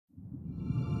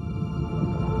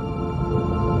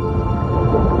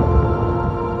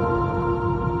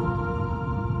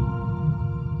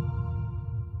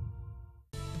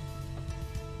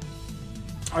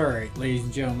Ladies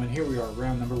and gentlemen, here we are,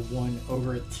 round number 1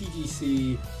 over at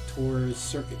TGC Tours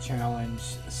Circuit Challenge.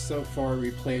 So far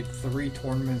we played 3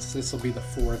 tournaments. This will be the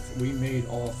 4th. We made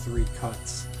all 3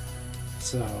 cuts.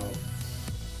 So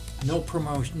no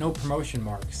promotion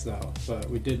marks though, but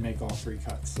we did make all 3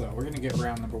 cuts. So we're gonna get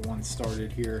round number 1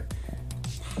 started here.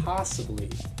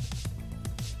 Possibly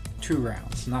 2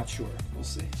 rounds, not sure. We'll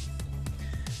see.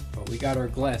 But we got our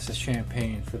glass of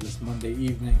champagne for this Monday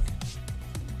evening.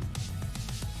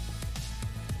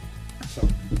 So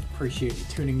appreciate you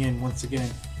tuning in once again.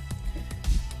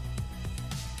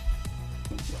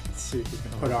 Let's see if we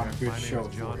can put on a good show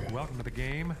for you. Welcome to the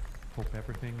game. Hope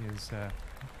everything is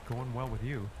going well with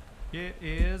you. It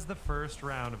is the first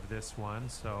round of this one,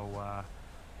 so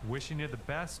wishing you the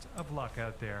best of luck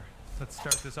out there. Let's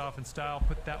start this off in style.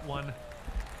 Put that one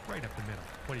right up the middle.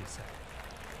 What do you say?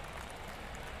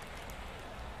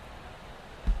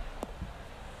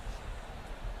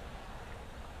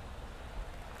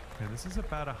 And this is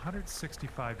about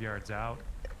 165 yards out.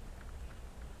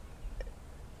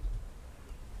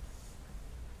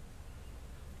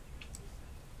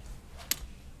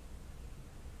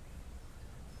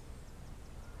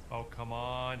 Oh, come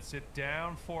on, sit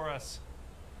down for us.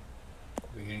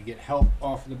 We're going to get help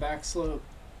off of the back slope.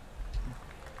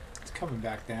 It's coming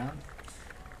back down.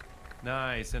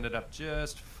 Nice, ended up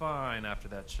just fine after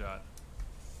that shot.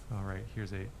 All right,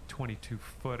 here's a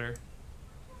 22-footer.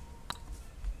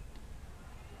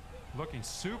 Looking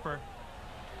super.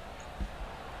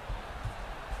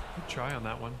 Good try on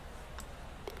that one.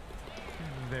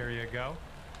 There you go.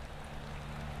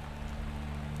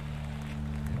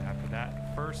 And after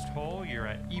that first hole, you're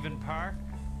at even par.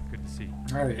 Good to see.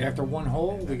 All right, after 1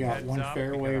 hole, we got Heads 1 up,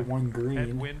 fairway, we got 1 green,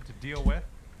 headwind to deal with,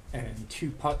 and 2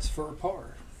 putts for a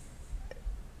par.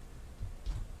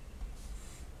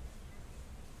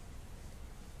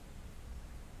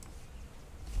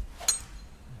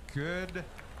 Good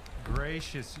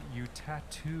gracious, you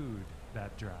tattooed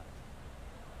that drive.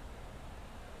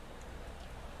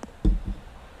 All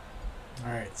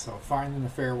right, so finding the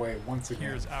fairway once again.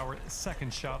 Here's our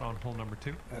second shot on hole number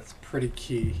 2. That's pretty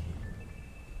key.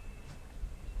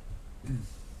 A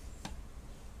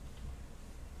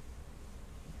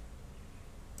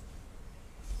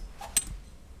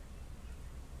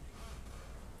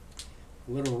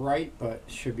little right, but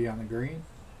should be on the green.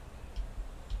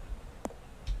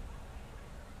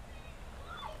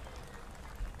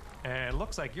 And it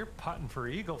looks like you're putting for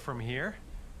eagle from here.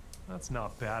 That's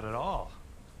not bad at all.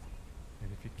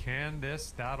 And if you can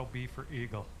this, that'll be for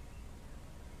eagle.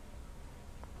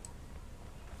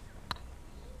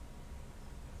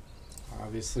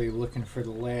 Obviously looking for the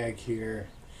lag here.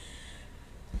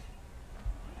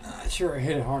 Not sure I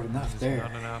hit it hard enough there.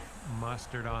 Not enough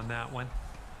mustard on that one.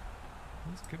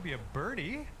 This could be a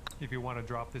birdie if you want to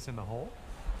drop this in the hole.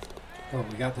 Oh,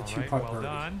 we got the 2-putt well birdie.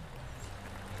 done.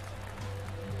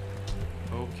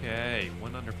 Okay,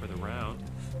 1 under for the round.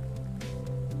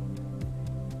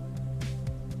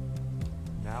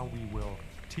 Now we will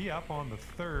tee up on the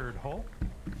 3rd hole.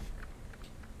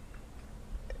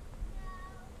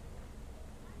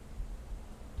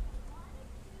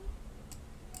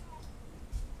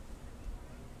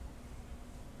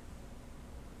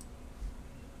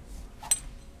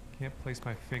 Can't place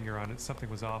my finger on it. Something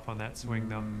was off on that swing,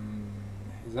 though.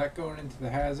 Is that going into the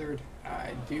hazard?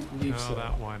 I do believe so. No,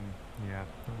 that one, yeah,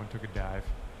 that one took a dive.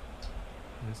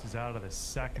 This is out of the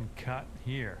 2nd cut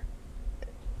here.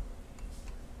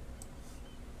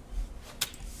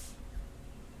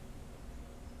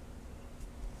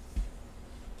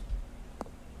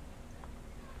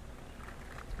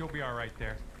 You'll be all right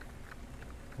there.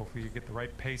 Hopefully you get the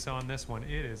right pace on this one.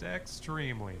 It is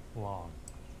extremely long.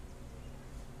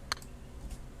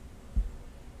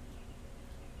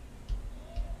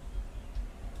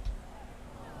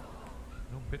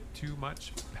 Bit too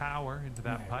much power into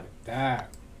that putt. That.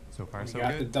 So far, We so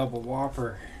got the good. double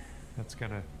whopper. That's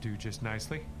gonna do just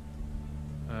nicely.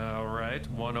 All right,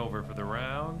 1 over for the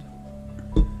round.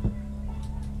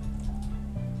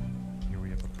 Here we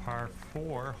have a par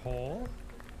 4 hole.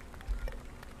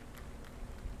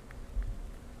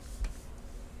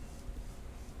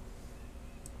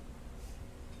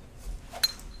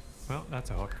 Well, that's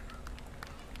a hook.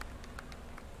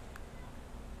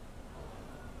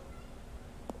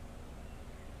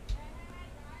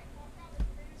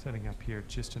 Setting up here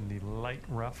just in the light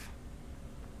rough.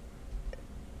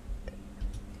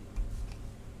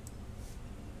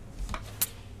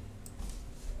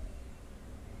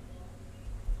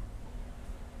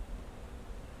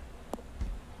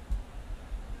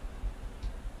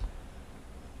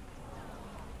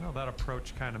 Well, that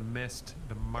approach kind of missed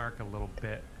the mark a little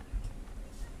bit.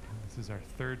 This is our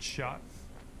third shot.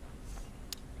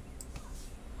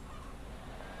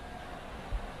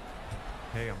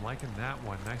 Hey, I'm liking that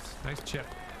one. Nice chip.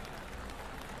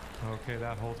 Okay,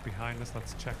 that holds behind us.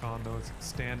 Let's check on those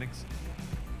standings.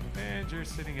 And you're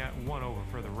sitting at 1 over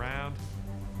for the round.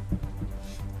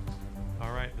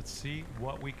 All right, let's see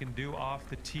what we can do off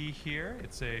the tee here.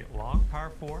 It's a long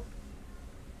par 4.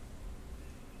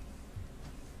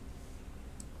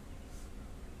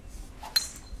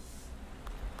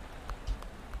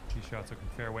 Tee shot's looking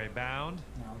fairway bound.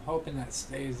 Now I'm hoping that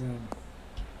stays in.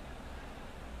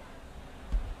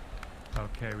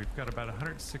 Okay, we've got about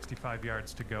 165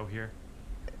 yards to go here.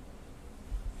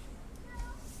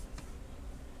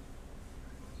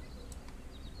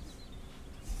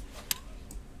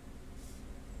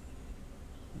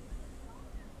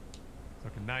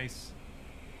 Looking nice.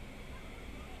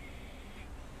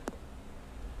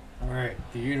 All right,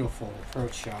 beautiful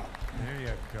approach shot. There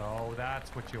you go.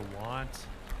 That's what you want.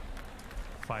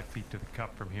 5 feet to the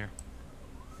cup from here.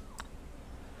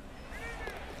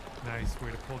 Nice way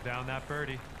to pull down that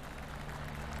birdie.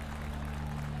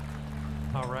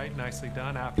 All right, nicely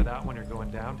done. After that one, you're going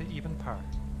down to even par.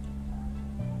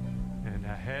 And a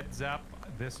heads up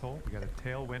this hole. We got a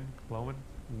tailwind blowing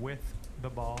with the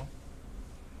ball.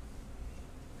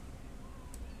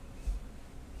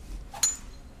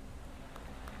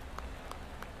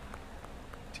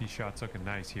 Tee shot's looking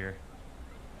nice here.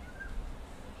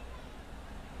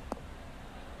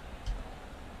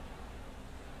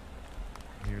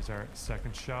 Here's our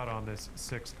second shot on this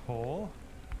 6th hole.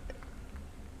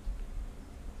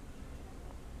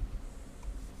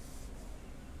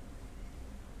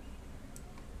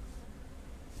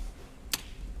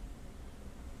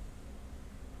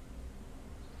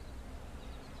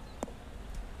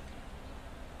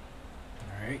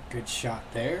 All right, good shot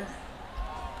there.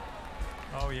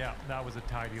 Oh yeah, that was a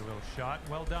tidy little shot.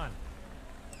 Well done.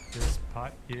 This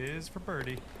putt is for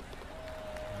birdie.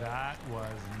 That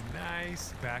was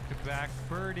nice. Back-to-back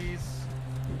birdies.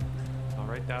 All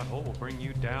right, that hole will bring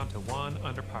you down to 1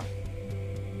 under par.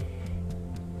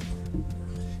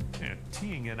 And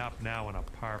teeing it up now on a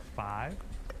par 5.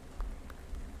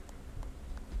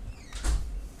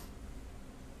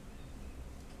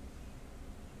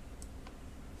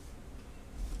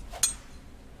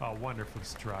 Oh, wonderfully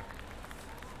struck.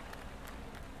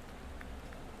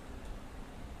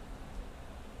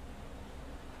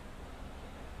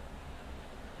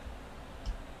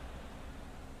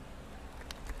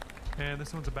 And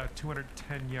this one's about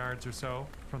 210 yards or so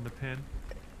from the pin.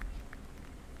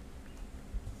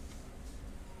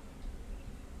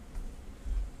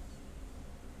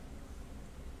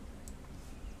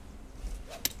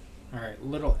 All right,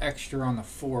 little extra on the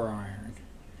 4-iron.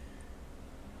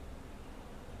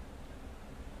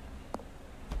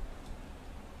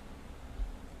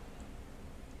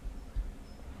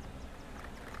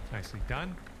 Nicely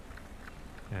done.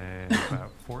 And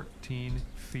about 14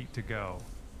 feet to go.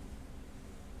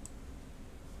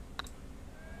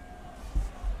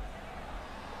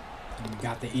 And we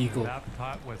got the eagle. That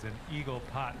putt was an eagle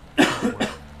putt. And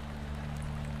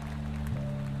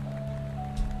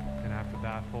after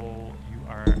that hole, you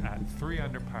are at 3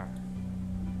 under par.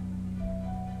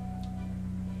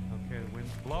 Okay, the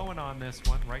wind's blowing on this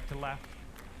one, right to left.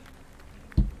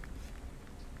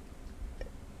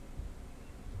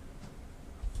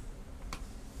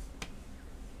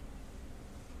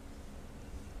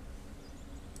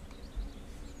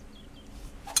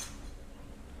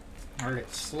 All right,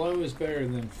 slow is better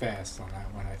than fast on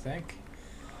that one, I think.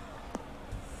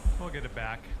 We'll get it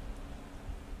back.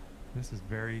 This is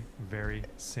very, very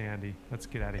sandy. Let's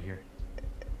get out of here.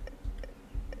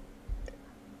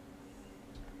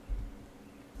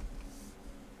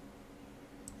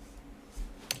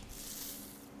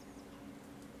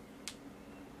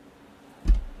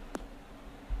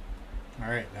 All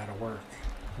right, that'll work.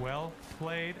 Well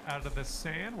played out of the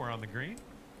sand. We're on the green.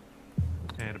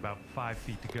 And about 5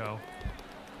 feet to go.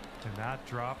 And that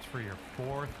drops for your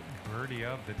 4th birdie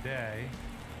of the day.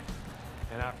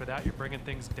 And after that, you're bringing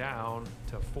things down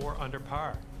to 4 under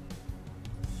par.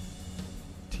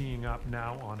 Teeing up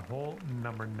now on hole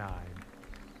number 9.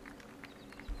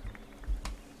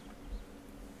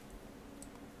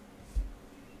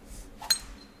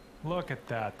 Look at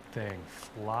that thing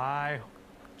fly,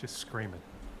 just screaming.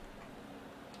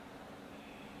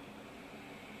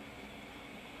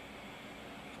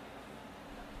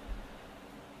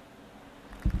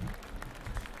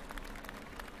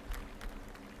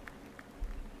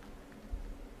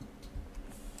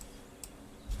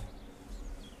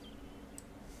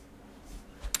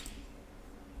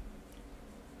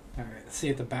 All right, let's see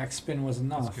if the backspin was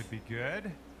enough. This could be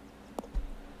good.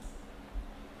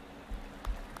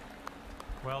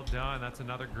 Well done. That's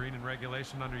another green in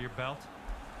regulation under your belt.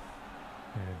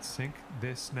 And sink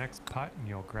this next putt and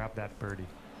you'll grab that birdie.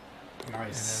 Nice. And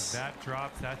as that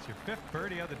drops, that's your 5th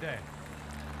birdie of the day.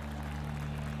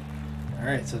 All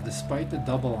right, so despite the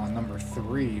double on number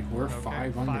 3, we're Okay,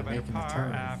 5 under 5 making the par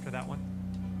turn. after that one.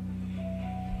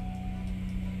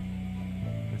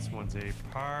 This one's a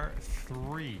par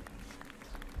 3.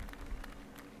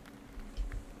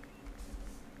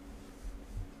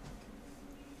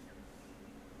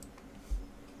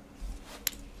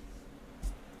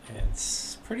 And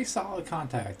it's pretty solid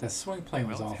contact. That swing plane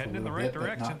was Well, it's off a heading in little the right bit, but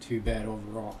direction. not too bad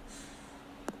overall.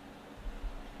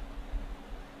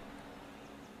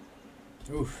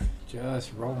 Oof,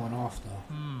 just rolling off though.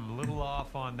 A little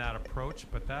off on that approach,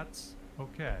 but that's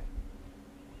okay.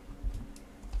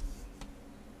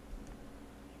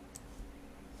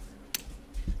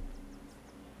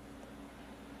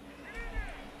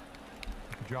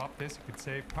 If you drop this, you could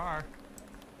save par.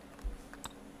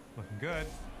 Looking good.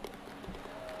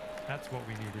 That's what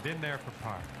we needed in there for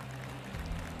par.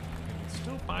 And you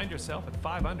still find yourself at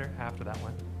 5 under after that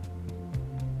one.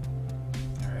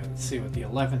 All right, let's see what the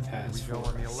 11th has Here we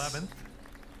for go on the us. 11th.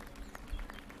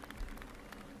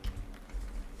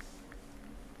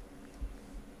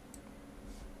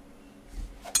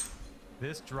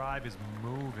 This drive is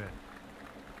moving.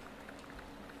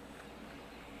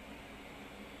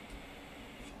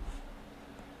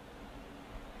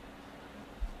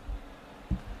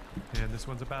 And this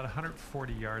one's about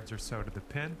 140 yards or so to the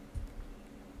pin.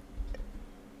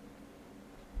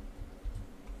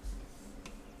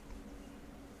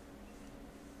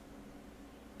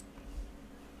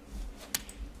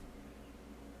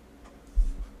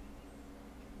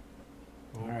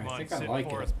 Oh, right, I come on, think I sit like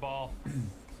for it. us, ball.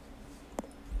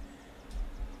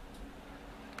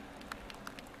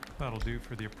 That'll do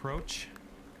for the approach.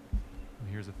 And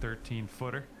here's a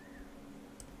 13-footer.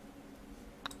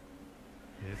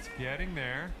 It's getting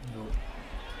there.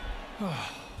 Nope.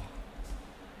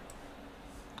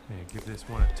 And give this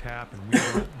one a tap and we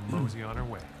will mosey on our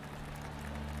way.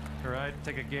 All right,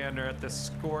 take a gander at the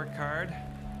scorecard.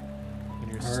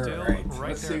 And you're still Alright, right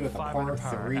let's there see at what the 5 par under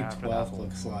par 3 after that 12 hole.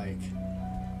 looks like.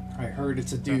 I heard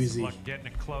it's a Best of doozy. luck getting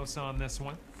it close on this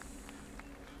one.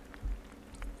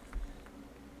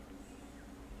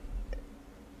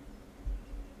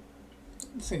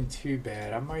 This ain't too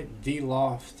bad. I might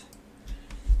de-loft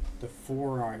the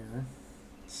 4-iron.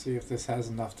 See if this has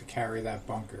enough to carry that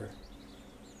bunker.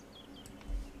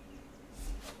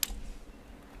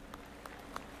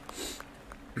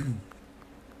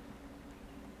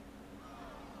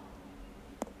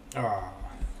 Ah,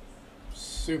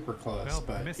 super close, Well,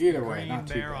 but missed either the way, green not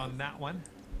too there bad. on that one.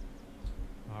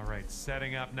 All right,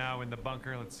 setting up now in the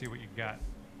bunker. Let's see what you got.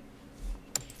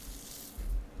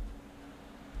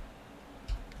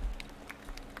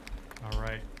 All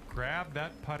right, grab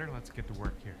that putter. Let's get to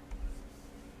work here.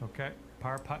 Okay,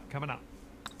 par putt coming up.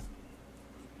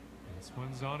 This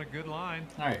one's on a good line.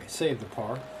 All right, save the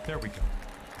par. There we go.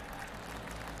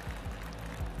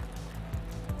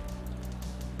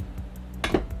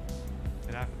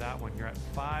 And after that one, you're at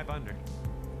 5 under.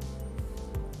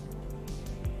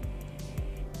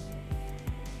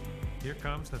 Here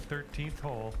comes the 13th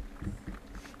hole.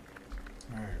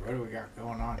 All right, what do we got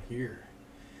going on here?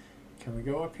 Can we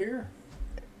go up here?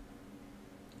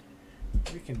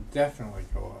 We can definitely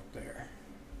go up there.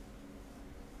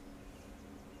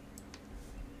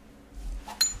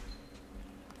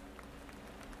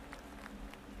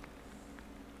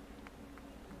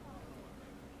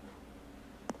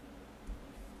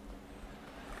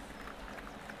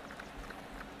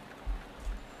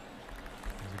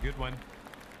 There's a good one.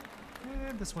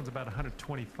 And this one's about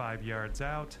 125 yards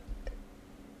out.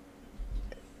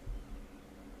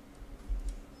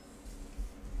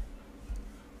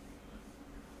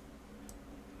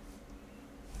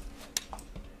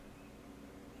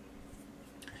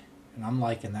 And I'm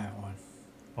liking that one.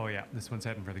 Oh yeah, this one's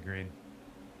heading for the green.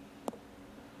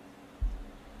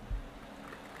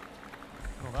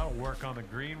 Well, that'll work on the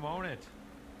green, won't it?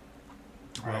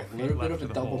 All right, a 12 little feet bit left of to a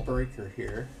the double hole. breaker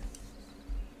here.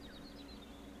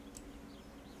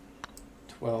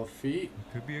 12 feet.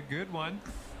 Could be a good one.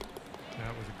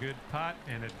 That was a good putt,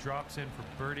 and it drops in for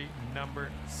birdie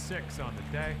number 6 on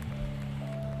the day.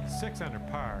 6 under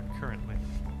par currently.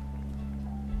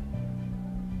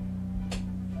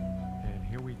 And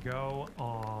here we go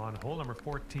on hole number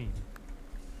 14.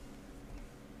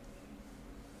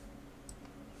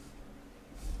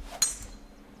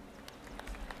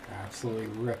 Absolutely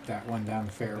ripped that one down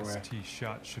the fairway. This tee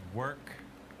shot should work.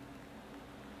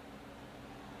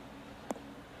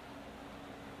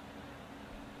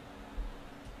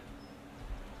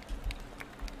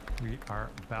 We are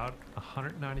about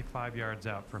 195 yards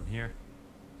out from here.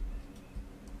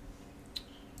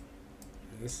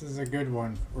 This is a good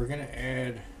one. We're gonna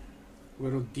add a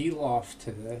little D-loft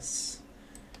to this,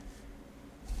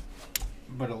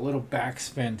 but a little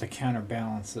backspin to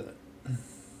counterbalance it.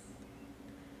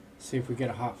 See if we get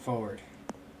a hop forward.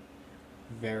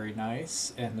 Very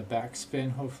nice, and the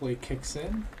backspin hopefully kicks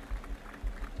in.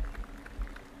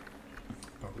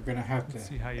 But we're gonna have to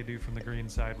see how you do from the green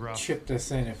side rough. chip this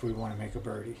in if we want to make a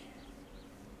birdie.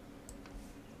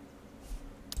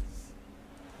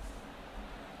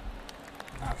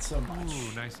 Not so much.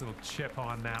 Ooh, nice little chip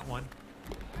on that one.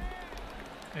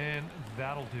 And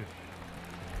that'll do.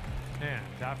 And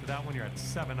after that one, you're at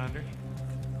 7 under.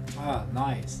 Ah,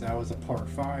 nice. That was a par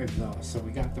 5 though, so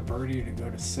we got the birdie to go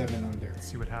to 7 under. Let's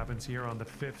see what happens here on the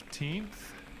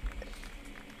 15th.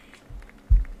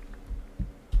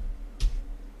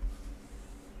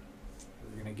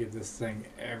 We're gonna give this thing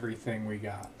everything we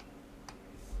got.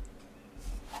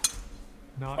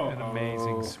 Not an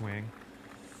amazing swing.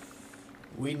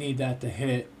 We need that to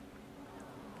hit.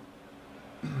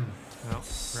 No, grab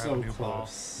So a new close. ball.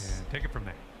 Yeah, take it from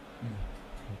there.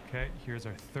 Okay, here's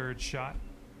our third shot.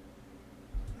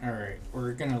 All right,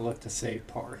 we're gonna look to save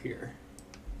par here.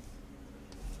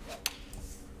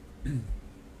 Let's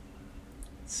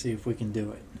see if we can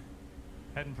do it.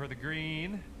 Heading for the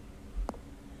green.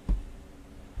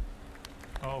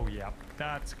 Oh, yeah,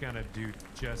 that's gonna do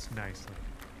just nicely.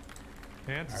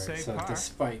 And to All right, save so par.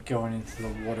 despite going into the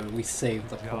water, we saved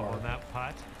the Good job par. on that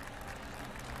putt.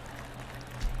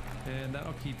 And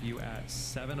that'll keep you at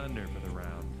 7 under for the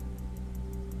round.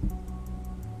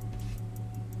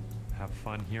 Have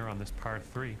fun here on this par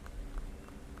 3.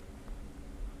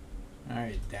 All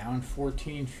right, down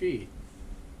 14 feet.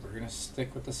 We're gonna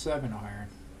stick with the 7-iron.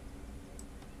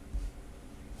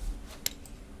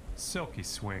 Silky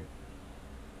swing.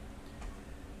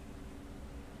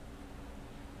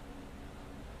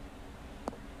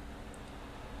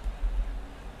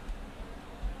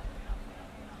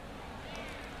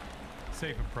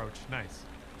 Safe approach, nice.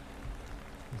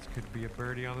 This could be a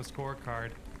birdie on the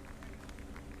scorecard.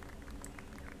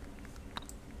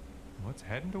 Well, it's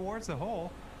heading towards the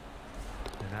hole.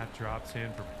 And that drops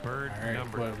in for bird All right,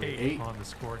 number what are we, 8 8? on the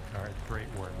scorecard. Great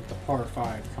work. With the par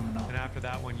 5 coming up. And after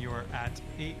that one, you are at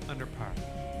 8 under par.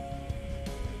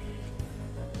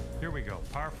 Here we go.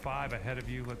 Par 5 ahead of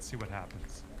you. Let's see what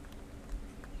happens.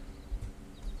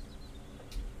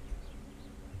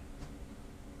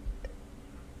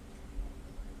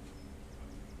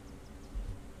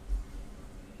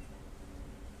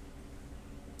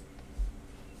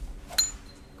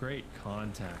 Great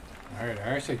contact. All right, I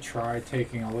actually tried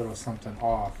taking a little something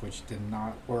off, which did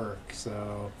not work.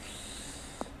 So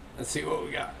let's see what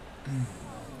we got.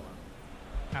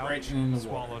 Ouch, Right in the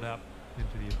swallowed up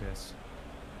into the abyss.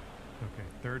 Okay,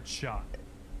 third shot.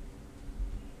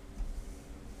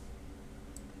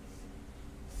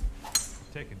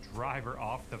 Taking driver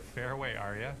off the fairway,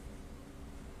 are ya?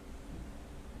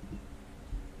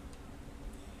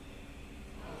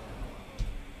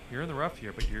 You're in the rough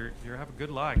here, but you have a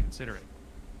good lie considering.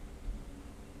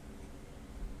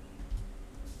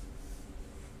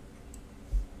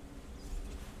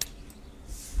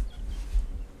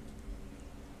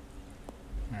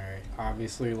 All right,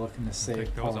 obviously looking to save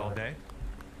Take those par. all day.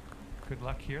 Good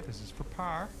luck here. This is for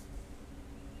par.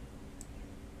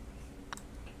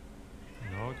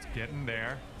 No, it's getting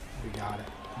there. We got it.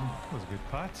 That was a good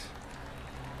putt.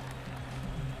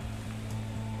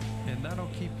 And that'll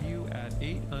keep you at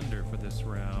 8 under for this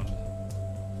round.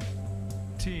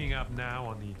 Teeing up now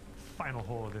on the final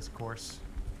hole of this course.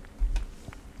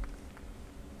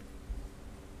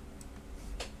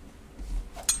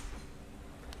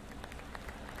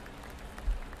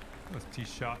 This tee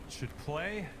shot should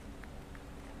play.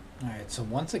 All right, so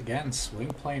once again, swing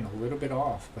plane a little bit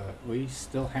off, but we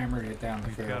still hammered it down the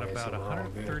We've fairway. got about so we're all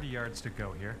 130 good. yards to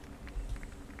go here.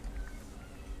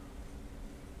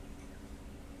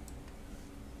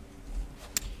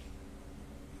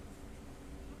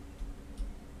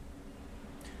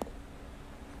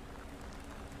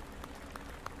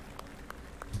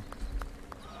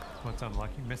 What's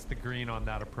unlucky? Missed the green on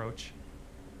that approach.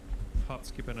 Hop,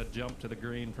 skip, and a jump to the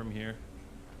green from here.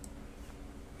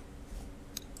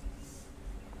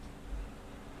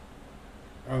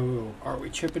 Oh, are we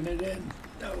chipping it in?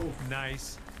 No.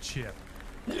 Nice chip.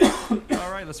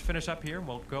 All right, let's finish up here and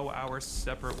we'll go our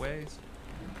separate ways.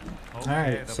 Okay,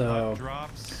 right, the so putt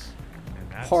drops.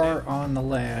 And that's Par it. on the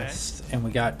last, and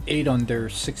we got 8 under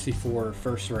 64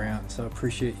 first round. So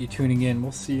appreciate you tuning in.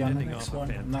 We'll see you on the Ending next off a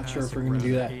one. I'm not sure if fantastic we're going to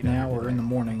do round, that 8 now under or in the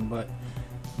morning, but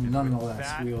And with nonetheless,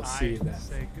 that, we will see you I then.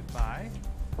 say goodbye.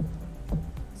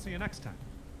 See you next time.